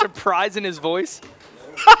 The surprise in his voice?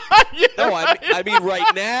 Yeah, no, I mean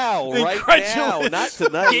right now. Right now, not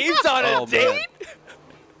tonight. Gabe's on a date? Man.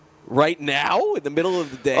 Right now? In the middle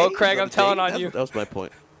of the day? Oh, Craig, I'm telling on you. That was my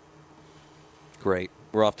point. Great.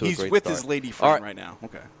 We're off to a great start. He's with his lady friend right now.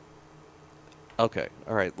 Okay. Okay.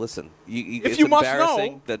 All right. Listen. If it's you must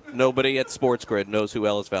embarrassing know. that nobody at Sports Grid knows who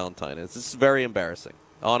Ellis Valentine is. This is very embarrassing.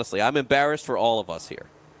 Honestly, I'm embarrassed for all of us here.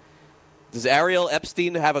 Does Ariel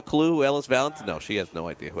Epstein have a clue who Ellis Valentine? No, she has no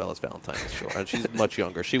idea who Ellis Valentine is. Sure, and she's much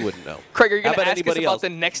younger. She wouldn't know. Craig, are you going to How about ask us anybody about else? the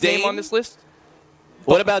next Dane? name on this list?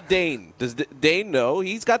 What about Dane? Does Dane know?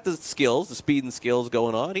 He's got the skills, the speed and skills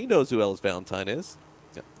going on. He knows who Ellis Valentine is.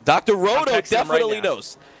 Dr. Roto definitely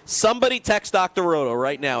knows. Somebody text Dr. Roto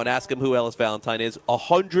right now and ask him who Ellis Valentine is.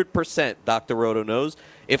 100% Dr. Roto knows.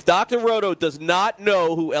 If Dr. Roto does not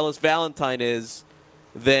know who Ellis Valentine is,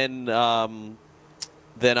 then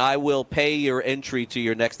I will pay your entry to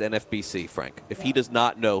your next NFBC, Frank. If he does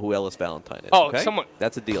not know who Ellis Valentine is. Oh, okay? someone.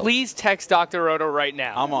 That's a deal. Please text Dr. Roto right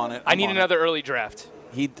now. I'm on it. I need another early draft.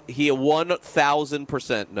 He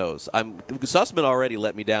 1,000% knows. Sussman already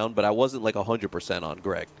let me down, but I wasn't like 100% on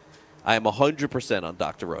Greg. I am 100% on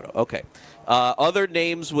Dr. Roto. Okay. Other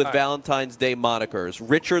names with Valentine's Day monikers.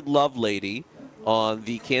 Richard Lovelady on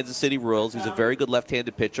the Kansas City Royals. He's a very good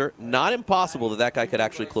left-handed pitcher. Not impossible that guy could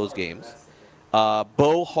actually close games.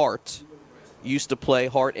 Bo Hart used to play,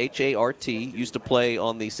 Hart, H-A-R-T, used to play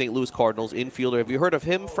on the St. Louis Cardinals infielder. Have you heard of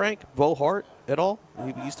him, Frank? Bo Hart at all?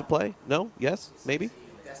 He used to play? No? Yes? Maybe?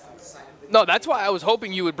 No, that's why I was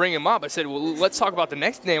hoping you would bring him up. I said, well, let's talk about the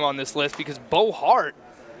next name on this list because Bo Hart,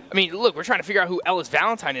 I mean, look, we're trying to figure out who Ellis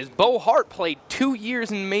Valentine is. Bo Hart played 2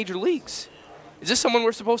 years in the major leagues. Is this someone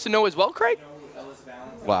we're supposed to know as well, Craig?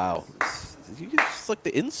 Wow. You just like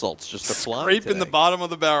the insults just to fly. Scraping the bottom of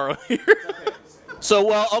the barrel here. So,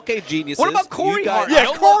 well, okay, geniuses. What about Corey Hart? Yeah,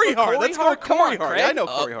 Corey Hart. Let's go with Come on, Corey Hart. Craig. I know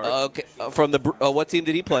Corey Hart. Okay, from the what team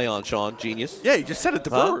did he play on, Sean? Genius. Yeah, you just said it.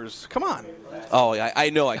 The Brewers. Come on. Oh,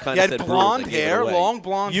 I know. I kind He of had said blonde Brewers, I gave it hair, away. long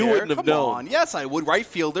blonde hair. You wouldn't have Come known. on. Yes, I would. Right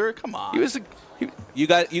fielder. Come on. He was You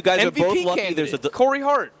guys are MVP both lucky. candidate. There's a Corey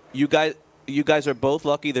Hart. You guys are both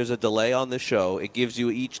lucky. There's a delay on the show. It gives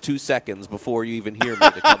you each 2 seconds before you even hear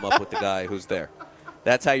me to come up with the guy who's there.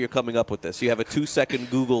 That's how you're coming up with this. You have a 2-second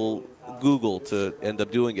Google to end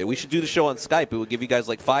up doing it. We should do the show on Skype. It would give you guys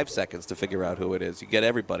like 5 seconds to figure out who it is. You get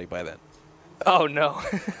everybody by then. Oh, no.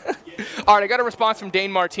 All right, I got a response from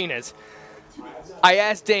Dane Martinez. I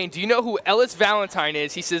asked Dane, do you know who Ellis Valentine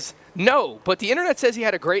is? He says, no, but the internet says he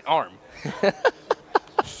had a great arm.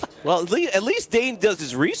 Well, at least Dane does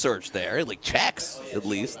his research there. Like checks, at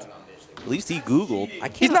least. At least he Googled.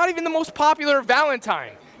 He's not even the most popular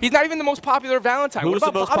Valentine. Who's the most Bobby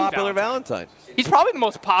popular Valentine? He's probably the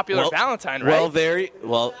most popular Valentine, right?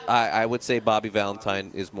 I would say Bobby Valentine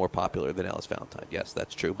is more popular than Ellis Valentine. Yes,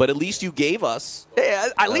 that's true. But at least you gave us. Yeah,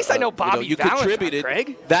 at least I know Bobby you Valentine, contributed.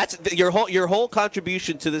 Craig. That's your whole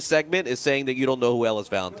contribution to this segment is saying that you don't know who Ellis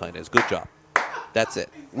Valentine is. Good job. That's it.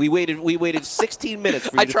 We waited 16 minutes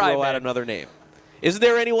for you to throw out another name. Is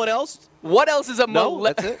there anyone else? What else is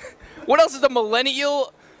that's it. What else is a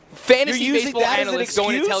millennial fantasy You're using baseball that as an analyst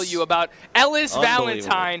going to tell excuse? you about Ellis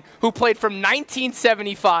Valentine, who played from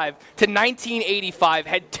 1975 to 1985,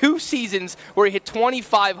 had 2 seasons where he hit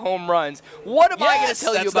 25 home runs. What am I going to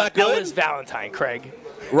tell you about Ellis Valentine, Craig?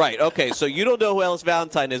 Right, okay, so you don't know who Ellis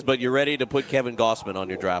Valentine is, but you're ready to put Kevin Gossman on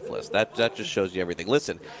your draft list. That just shows you everything.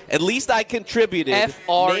 Listen, at least I contributed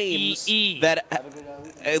names that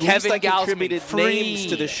at least I contributed names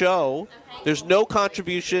to the show. There's no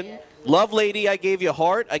contribution. Lovelady, I gave you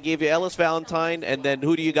Hart. I gave you Ellis Valentine. And then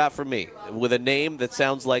who do you got for me? With a name that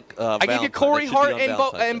sounds like I gave you Corey Hart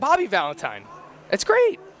and Bobby Valentine. That's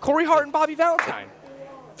great. Corey Hart and Bobby Valentine.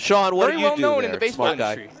 Sean, what Very do you well do known there, in the baseball smart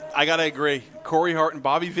industry. guy? I gotta agree. Corey Hart and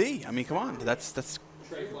Bobby V. I mean, come on. That's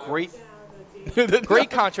great. Great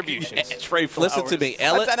contributions. Trey Flowers. Listen to me.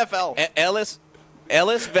 That's NFL.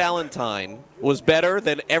 Ellis Valentine was better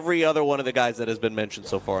than every other one of the guys that has been mentioned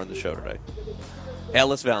so far on the show today.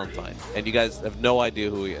 Ellis Valentine. And you guys have no idea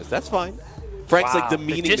who he is. That's fine. Frank's like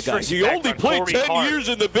demeaning the guy. He only played 10 years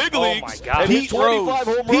in the big leagues. My God. And he's 25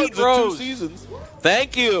 home runs in 2 seasons.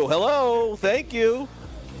 Thank you. Hello. Thank you.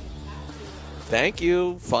 Thank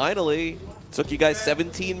you. Finally. Took you guys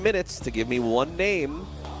 17 minutes to give me one name.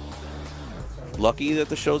 Lucky that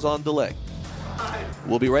the show's on delay.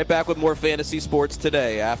 We'll be right back with more fantasy sports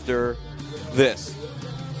today after this.